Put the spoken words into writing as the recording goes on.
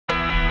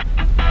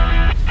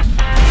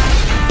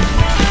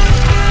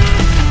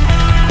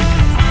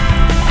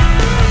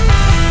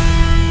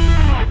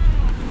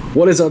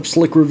What is up,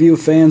 Slick Review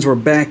fans? We're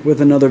back with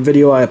another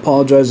video. I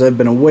apologize, I've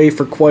been away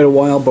for quite a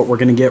while, but we're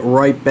going to get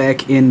right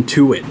back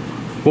into it.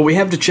 What we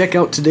have to check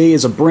out today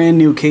is a brand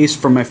new case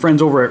from my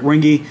friends over at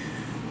Ringke.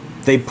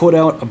 They put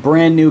out a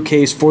brand new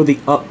case for the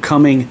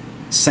upcoming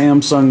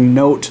Samsung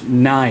Note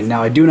 9.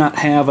 Now, I do not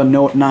have a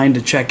Note 9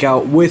 to check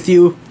out with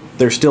you.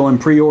 They're still in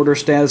pre-order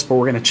status, but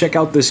we're going to check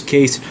out this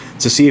case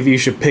to see if you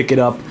should pick it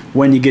up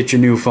when you get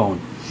your new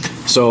phone.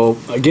 So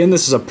again,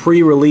 this is a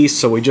pre-release,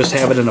 so we just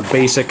have it in a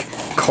basic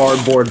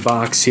cardboard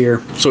box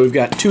here. So we've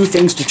got two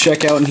things to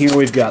check out in here.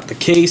 We've got the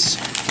case,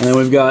 and then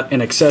we've got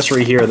an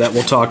accessory here that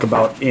we'll talk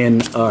about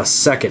in a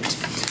second.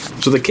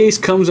 So the case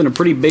comes in a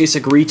pretty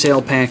basic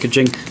retail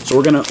packaging, so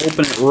we're going to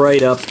open it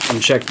right up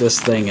and check this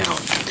thing out.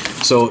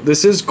 So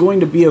this is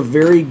going to be a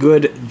very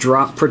good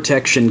drop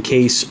protection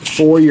case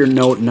for your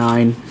Note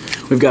 9.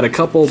 We've got a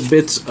couple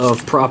bits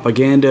of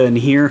propaganda in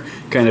here,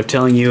 kind of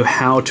telling you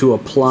how to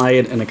apply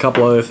it and a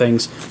couple other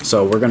things,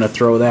 so we're going to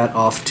throw that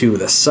off to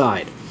the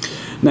side.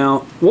 Now,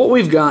 what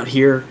we've got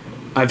here,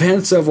 I've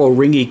had several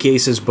Ringke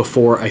cases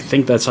before, I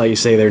think that's how you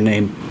say their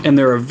name, and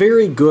they're a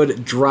very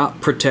good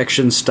drop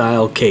protection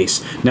style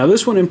case. Now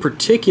this one in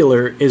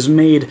particular is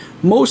made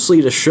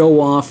mostly to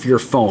show off your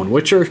phone,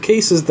 which are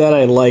cases that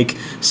I like.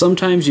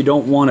 Sometimes you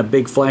don't want a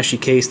big flashy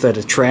case that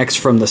attracts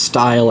from the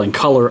style and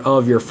color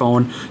of your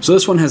phone, so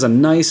this one has a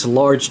nice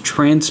large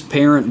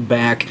transparent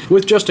back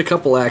with just a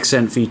couple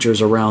accent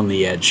features around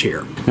the edge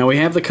here. Now we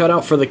have the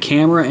cutout for the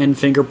camera and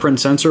fingerprint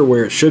sensor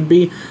where it should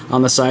be.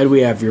 On the side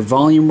we have your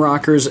volume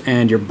rockers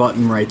and your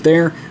button right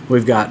there.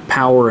 We've got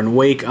power and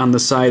wake on the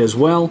side as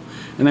well,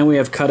 and then we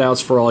have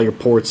cutouts for all your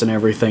ports and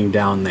everything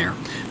down there.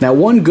 Now,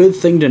 one good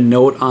thing to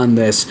note on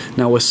this,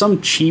 now with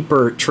some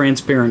cheaper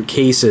transparent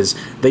cases,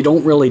 they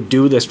don't really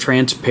do this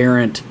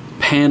transparent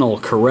panel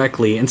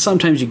correctly, and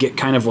sometimes you get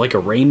kind of like a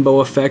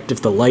rainbow effect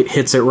if the light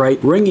hits it right.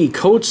 Ringke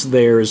coats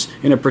theirs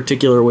in a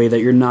particular way that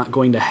you're not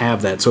going to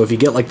have that. So if you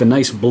get like the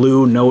nice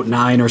blue Note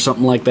 9 or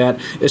something like that,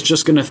 it's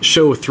just going to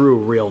show through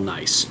real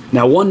nice.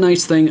 Now, one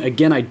nice thing,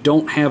 again, I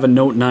don't have a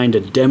Note 9 to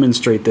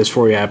demonstrate this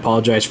for you, I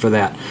apologize for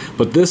that,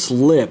 but this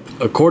lip,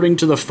 according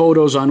to the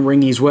photos on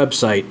Ringke's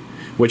website,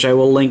 which I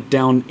will link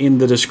down in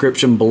the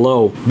description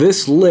below,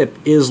 this lip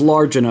is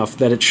large enough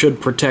that it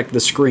should protect the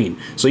screen.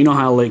 So you know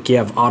how like you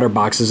have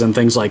OtterBoxes and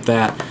things like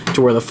that,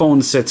 to where the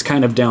phone sits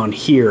kind of down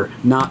here,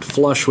 not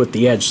flush with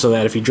the edge, so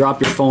that if you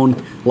drop your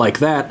phone like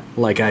that,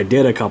 like I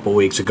did a couple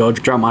weeks ago,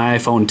 drop my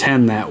iPhone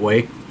 10 that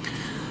way,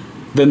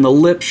 then the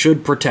lip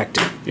should protect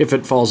it. If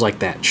it falls like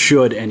that,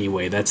 should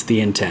anyway, that's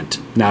the intent.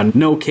 Now,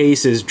 no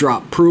case is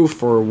drop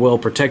proof or will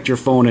protect your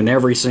phone in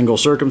every single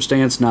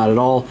circumstance, not at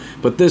all,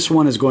 but this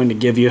one is going to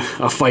give you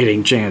a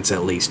fighting chance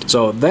at least.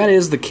 So that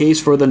is the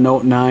case for the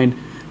Note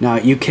 9. Now,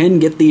 you can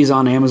get these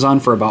on Amazon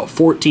for about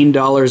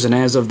 $14, and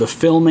as of the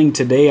filming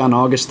today on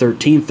August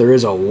 13th, there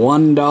is a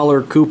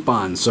 $1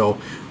 coupon, so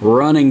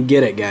run and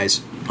get it,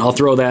 guys. I'll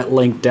throw that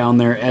link down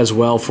there as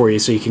well for you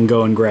so you can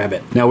go and grab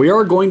it. Now, we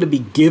are going to be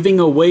giving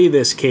away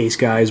this case,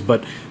 guys,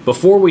 but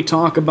before we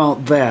talk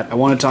about that, I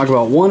want to talk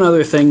about one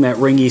other thing that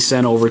Ringke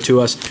sent over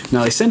to us.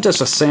 Now, they sent us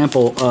a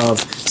sample of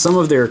some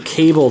of their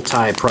cable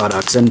tie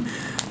products, and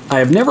I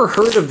have never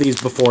heard of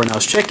these before, and I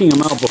was checking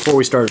them out before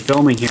we started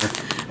filming here,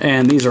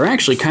 and these are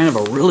actually kind of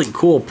a really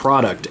cool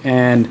product,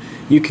 and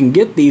you can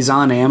get these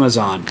on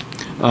Amazon.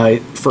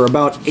 For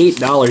about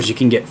 $8, you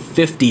can get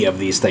 50 of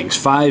these things,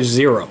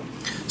 50.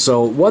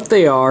 So what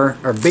they are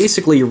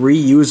basically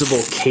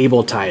reusable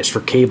cable ties for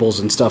cables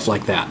and stuff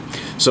like that.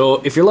 So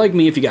if you're like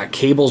me, if you got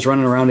cables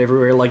running around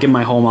everywhere, like in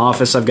my home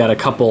office, I've got a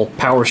couple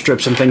power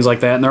strips and things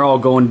like that, and they're all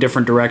going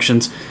different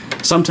directions.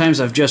 Sometimes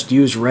I've just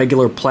used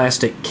regular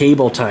plastic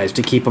cable ties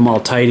to keep them all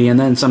tidy, and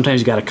then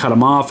sometimes you got to cut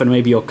them off, and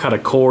maybe you'll cut a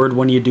cord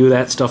when you do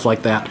that, stuff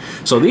like that.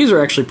 So these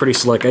are actually pretty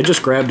slick. I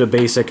just grabbed a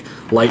basic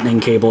lightning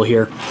cable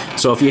here.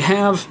 So if you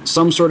have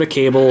some sort of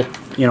cable,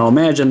 you know,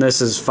 imagine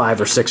this is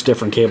 5 or 6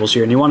 different cables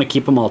here, and you want to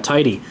keep them all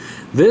tidy.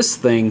 This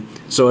thing,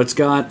 so it's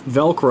got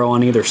Velcro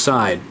on either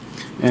side,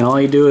 and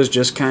all you do is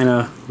just kind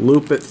of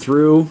loop it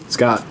through. It's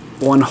got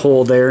one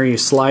hole there. You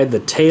slide the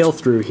tail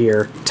through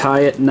here,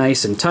 tie it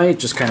nice and tight,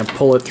 just kind of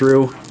pull it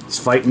through. It's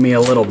fighting me a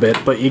little bit,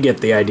 but you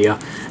get the idea.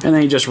 And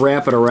then you just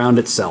wrap it around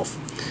itself.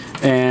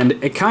 And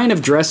it kind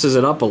of dresses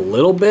it up a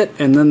little bit,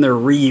 and then they're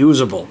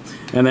reusable.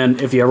 And then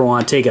if you ever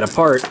want to take it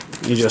apart,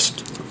 you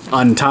just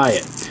untie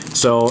it.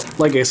 So,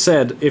 like I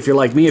said, if you're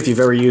like me, if you've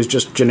ever used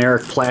just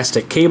generic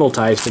plastic cable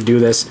ties to do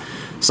this,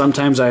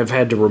 sometimes I've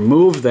had to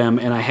remove them,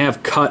 and I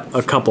have cut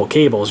a couple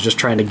cables just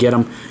trying to get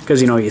them,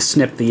 because, you know, you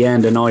snip the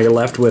end and all you're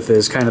left with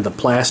is kind of the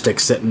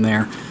plastic sitting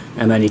there,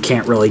 and then you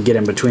can't really get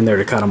in between there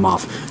to cut them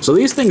off. So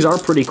these things are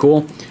pretty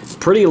cool.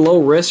 Pretty low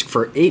risk.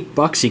 For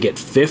 $8 you get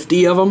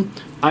 50 of them.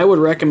 I would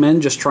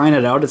recommend just trying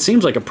it out. It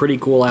seems like a pretty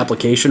cool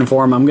application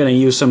for them. I'm going to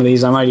use some of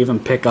these. I might even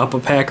pick up a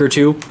pack or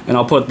two, and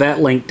I'll put that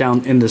link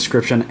down in the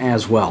description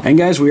as well. And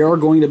guys, we are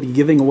going to be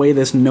giving away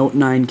this Note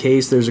 9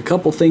 case. There's a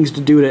couple things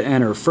to do to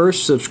enter.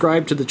 First,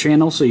 subscribe to the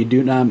channel so you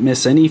do not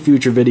miss any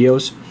future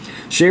videos.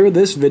 Share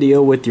this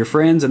video with your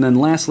friends, and then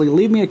lastly,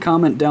 leave me a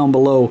comment down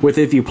below with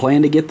if you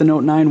plan to get the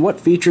Note 9, what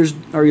features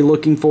are you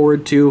looking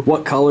forward to,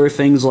 what color,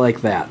 things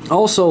like that.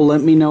 Also,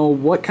 let me know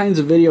what kinds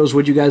of videos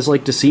would you guys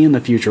like to see in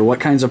the future, what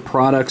kinds of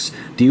products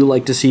do you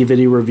like to see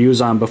video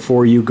reviews on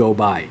before you go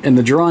buy. And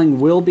the drawing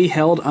will be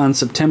held on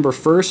September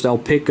 1st. I'll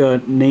pick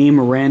a name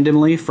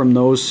randomly from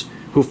those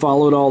who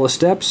followed all the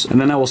steps, and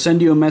then I will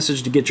send you a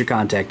message to get your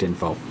contact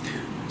info.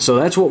 So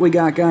that's what we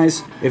got,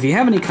 guys. If you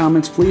have any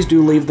comments, please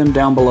do leave them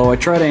down below. I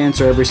try to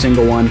answer every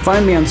single one.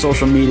 Find me on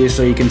social media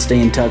so you can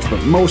stay in touch.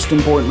 But most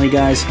importantly,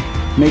 guys,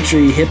 make sure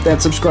you hit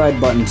that subscribe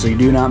button so you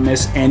do not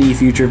miss any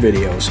future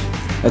videos.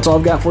 That's all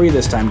I've got for you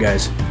this time,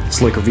 guys.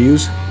 Slick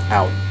Reviews,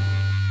 out.